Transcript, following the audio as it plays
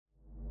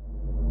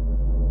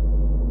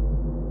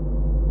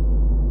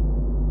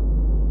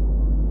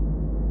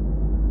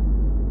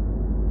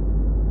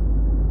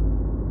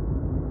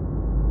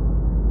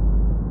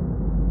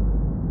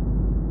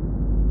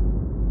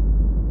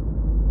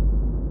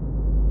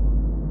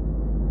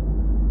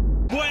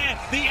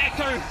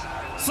through.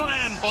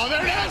 Slam. Oh,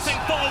 there it is. Passing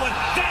forward.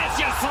 There's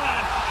your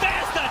slam.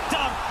 There's the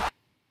dunk.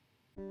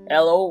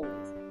 Hello,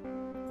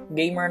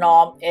 Gamer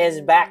Nom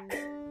is back.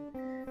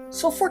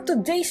 So for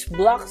today's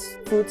Blox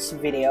Fruits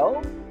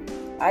video,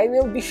 I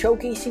will be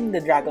showcasing the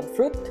dragon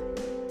fruit.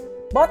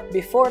 But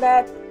before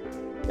that,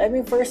 let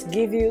me first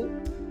give you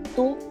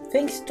 2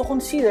 things to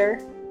consider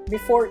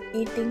before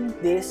eating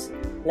this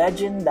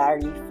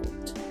legendary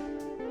fruit.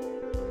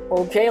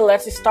 Okay,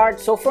 let's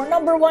start. So for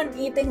number 1,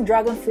 eating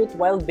dragon fruit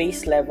while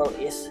base level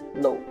is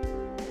low.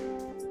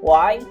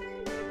 Why?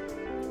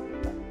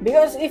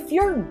 Because if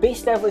your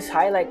base level is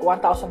high, like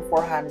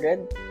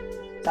 1400,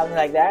 something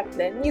like that,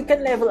 then you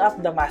can level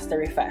up the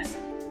mastery fast.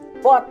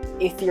 But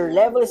if your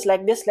level is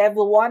like this,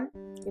 level 1,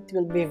 it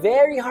will be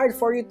very hard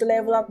for you to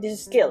level up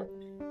this skill.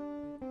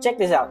 Check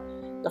this out.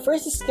 The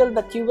first skill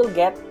that you will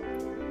get,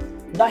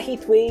 the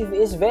heat wave,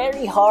 is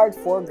very hard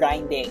for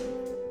grinding.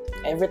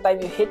 Every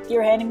time you hit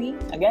your enemy,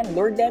 again,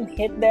 lure them,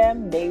 hit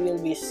them, they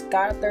will be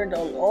scattered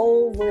all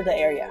over the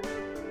area.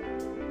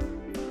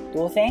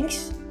 2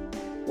 things.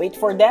 Wait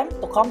for them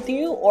to come to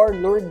you or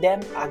lure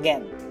them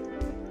again.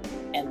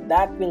 And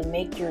that will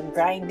make your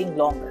grinding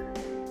longer.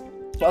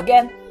 So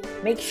again,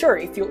 make sure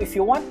if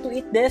you want to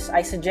eat this,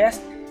 I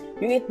suggest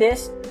you eat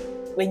this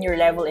when your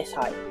level is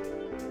high.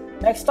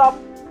 Next up,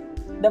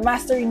 the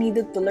mastery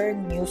needed to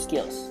learn new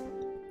skills.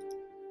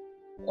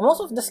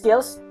 Most of the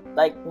skills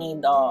like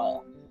need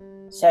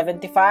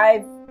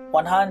 75,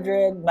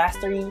 100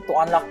 mastery to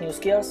unlock new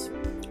skills.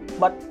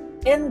 But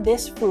in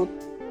this fruit,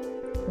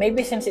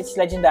 maybe since it's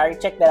legendary,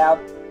 check that out.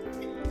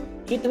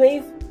 Heat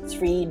Wave, it's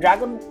free.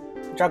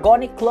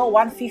 Dragonic Claw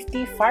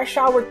 150, Fire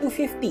Shower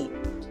 250,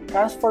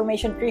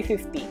 Transformation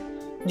 350,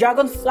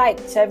 Dragon Flight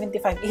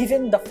 75.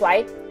 Even the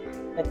flight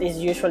that is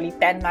usually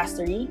 10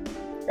 mastery,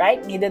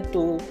 right, needed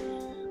to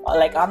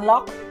like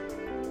unlock,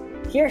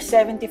 here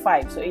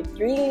 75. So it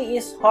really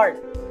is hard.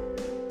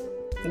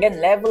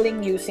 Again,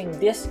 leveling using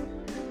this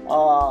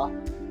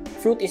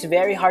fruit is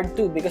very hard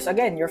too, because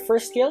again, your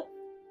first skill,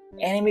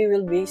 enemy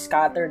will be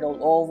scattered all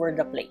over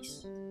the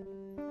place.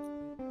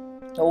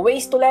 So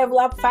ways to level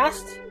up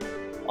fast.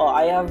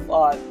 I have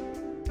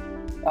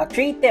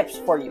 3 tips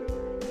for you.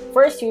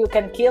 First, you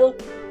can kill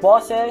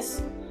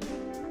bosses,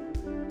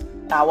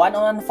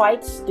 one-on-one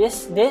fights.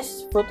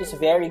 This fruit is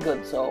very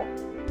good. So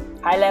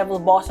high-level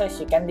bosses,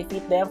 you can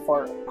defeat them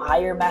for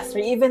higher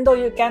mastery. Even though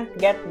you can't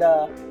get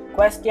the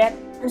quest yet,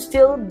 you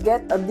still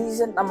get a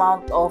decent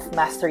amount of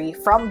mastery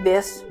from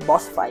this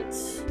boss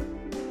fights.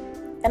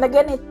 And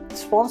again, it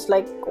spawns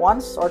like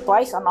once or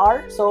twice an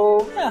hour.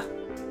 So yeah,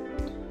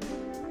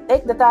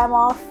 take the time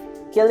off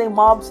killing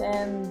mobs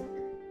and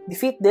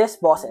defeat these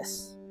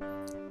bosses.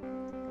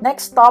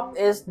 Next stop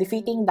is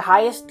defeating the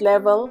highest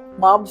level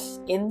mobs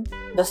in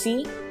the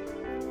sea.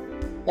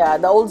 Yeah,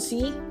 the old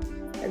sea.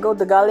 There go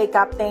the galley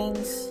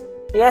captains.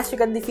 Yes, you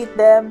can defeat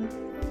them.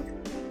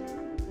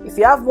 If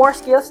you have more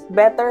skills,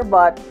 better,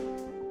 but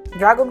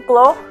Dragon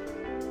Claw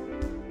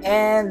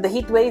and the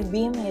Heat Wave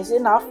Beam is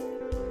enough.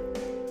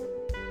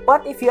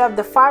 But if you have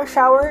the Fire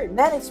Shower,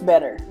 then it's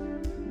better.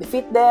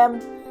 Defeat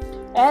them.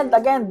 And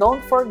again,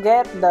 don't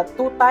forget the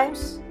 2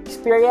 times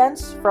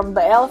experience from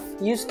the elf.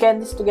 Use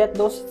candies to get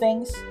those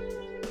things.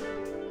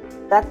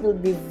 That will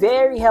be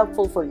very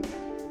helpful for you.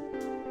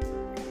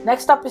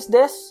 Next up is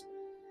this.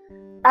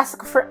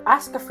 Ask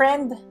a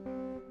friend.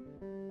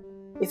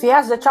 If he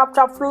has the chop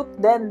fruit,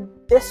 then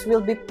this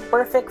will be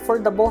perfect for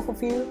the both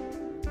of you.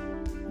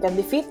 You can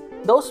defeat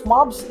those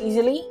mobs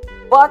easily.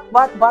 But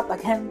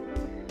again,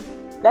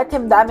 let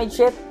him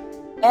damage it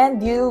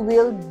and you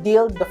will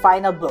deal the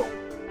final blow.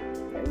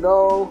 There you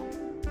go.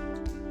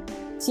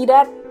 See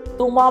that?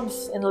 2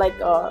 mobs in like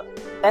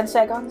 10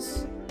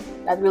 seconds.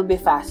 That will be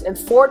fast. And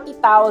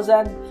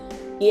 40,000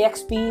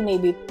 EXP,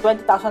 maybe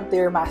 20,000 to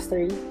your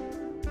mastery.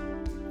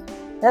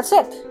 That's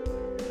it.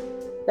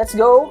 Let's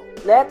go.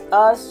 Let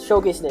us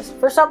showcase this.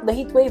 First up, the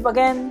Heat Wave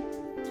again.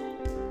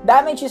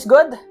 Damage is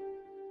good.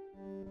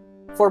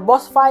 For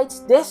boss fights,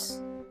 this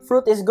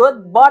fruit is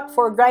good. But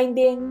for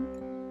grinding,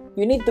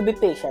 you need to be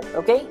patient,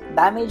 okay?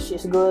 Damage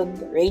is good.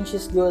 Range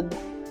is good.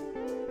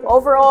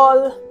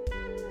 Overall,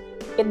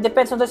 it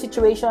depends on the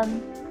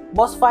situation.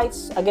 Boss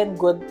fights, again,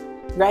 good.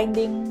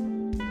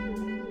 Grinding,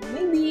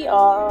 maybe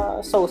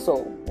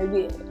so-so.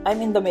 Maybe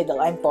I'm in the middle.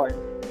 I'm torn.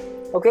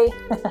 Okay?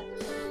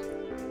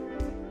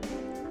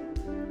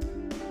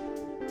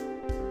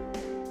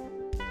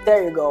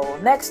 There you go.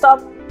 Next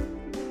up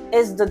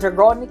is the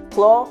Dragonic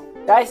Claw.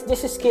 Guys,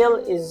 this skill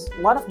is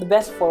one of the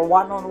best for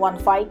one-on-one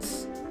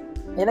fights.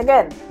 And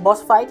again,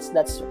 boss fights,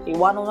 that's a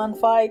one-on-one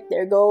fight.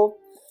 There you go.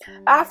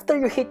 After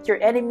you hit your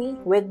enemy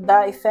with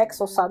the effects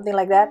or something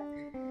like that,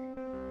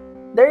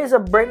 there is a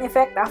burn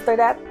effect after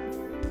that.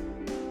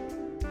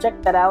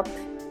 Check that out.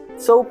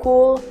 So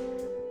cool.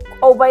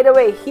 Oh, by the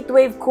way, Heat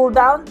Wave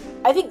cooldown.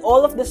 I think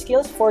all of the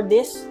skills for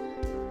this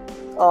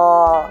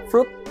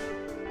fruit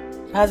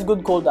has good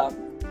cooldown.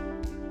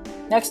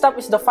 Next up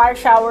is the Fire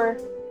Shower.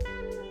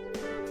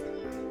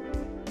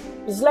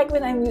 It's like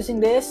when I'm using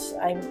this,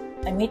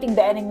 I'm hitting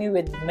the enemy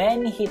with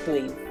many Heat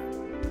Wave.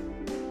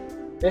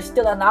 There's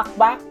still a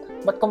knockback,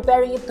 but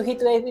comparing it to Heat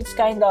Wave, it's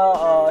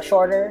kinda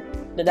shorter.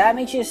 The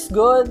damage is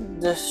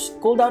good, the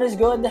cooldown is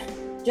good.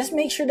 Just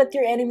make sure that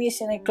your enemy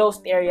is in a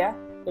closed area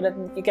so that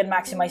you can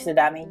maximize the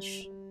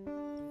damage.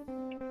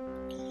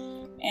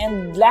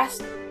 And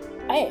last,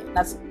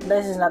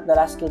 this is not the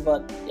last skill,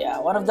 but yeah,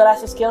 one of the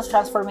last skills,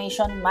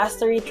 Transformation,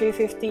 Mastery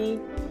 350.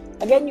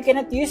 Again, you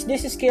cannot use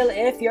this skill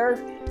if your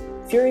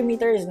Fury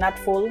meter is not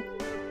full.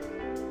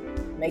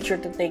 Make sure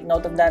to take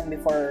note of that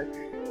before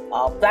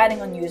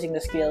planning on using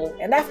the skill.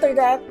 And after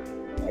that,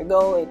 there you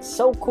go, it's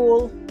so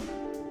cool.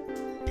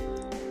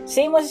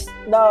 Same as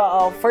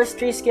the first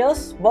 3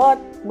 skills, but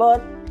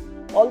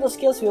all the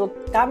skills will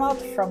come out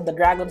from the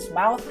dragon's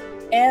mouth,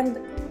 and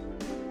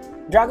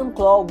Dragon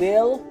Claw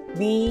will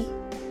be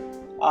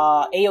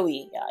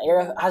AoE.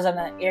 Has an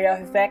area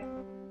of effect.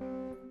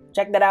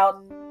 Check that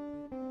out.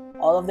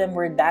 All of them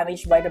were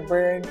damaged by the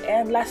burn.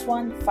 And last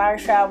one, Fire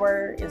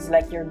Shower, is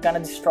like you're gonna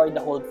destroy the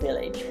whole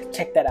village.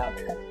 Check that out.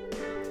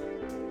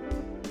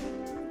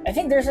 I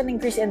think there's an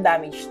increase in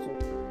damage too.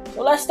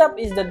 So last up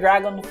is the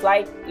Dragon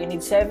Flight. You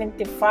need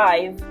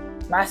 75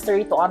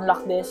 Mastery to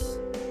unlock this.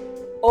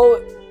 Oh,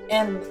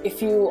 and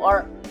if you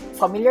are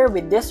familiar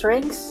with these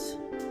rings,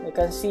 you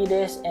can see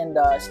this in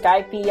the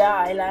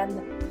Skypiea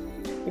Island.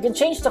 You can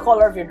change the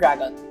color of your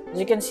dragon. As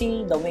you can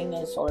see, the wing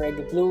is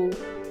already blue,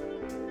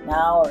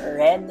 now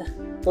red.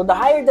 So the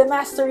higher the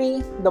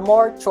mastery, the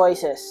more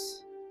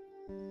choices.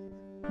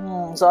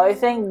 So I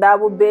think that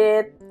would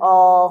be it.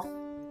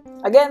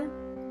 Again,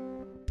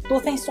 2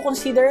 things to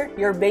consider: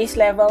 your base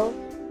level.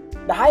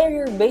 The higher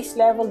your base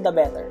level, the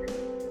better.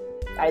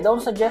 I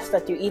don't suggest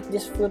that you eat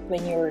this fruit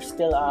when you're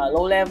still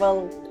low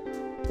level,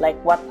 like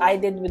what I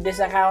did with this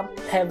account,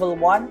 level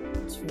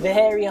 1. It's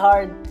very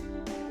hard.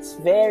 It's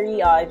very,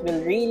 it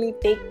will really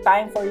take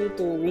time for you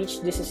to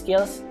reach these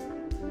skills.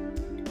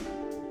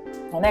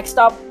 Now, next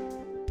up,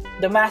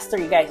 the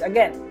mastery, guys.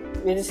 Again,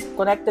 it is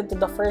connected to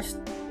the first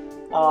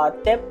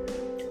tip.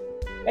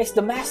 Guys,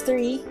 the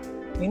mastery,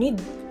 you need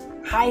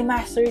high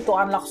mastery to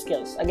unlock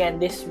skills. Again,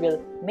 this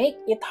will make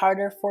it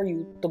harder for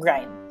you to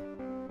grind.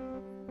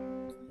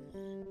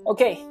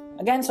 Okay,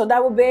 again, so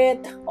that would be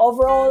it.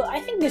 Overall, I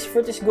think this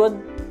fruit is good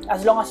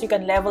as long as you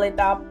can level it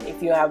up.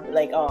 If you have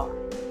like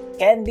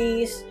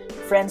candies,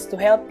 friends to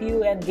help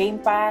you, and Game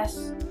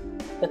Pass,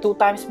 the 2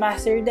 times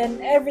mastery, then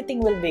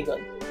everything will be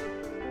good.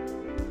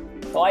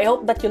 So I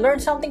hope that you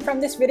learned something from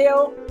this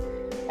video.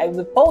 I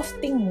will be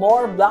posting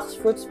more Blox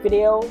Fruits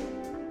video.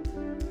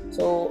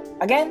 So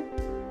again,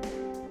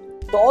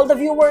 to all the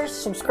viewers,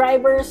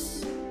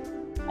 subscribers,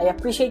 I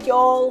appreciate you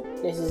all.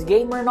 This is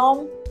Gamer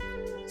Nom.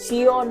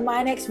 See you on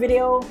my next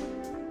video.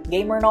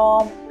 Gamer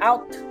Nom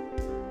out.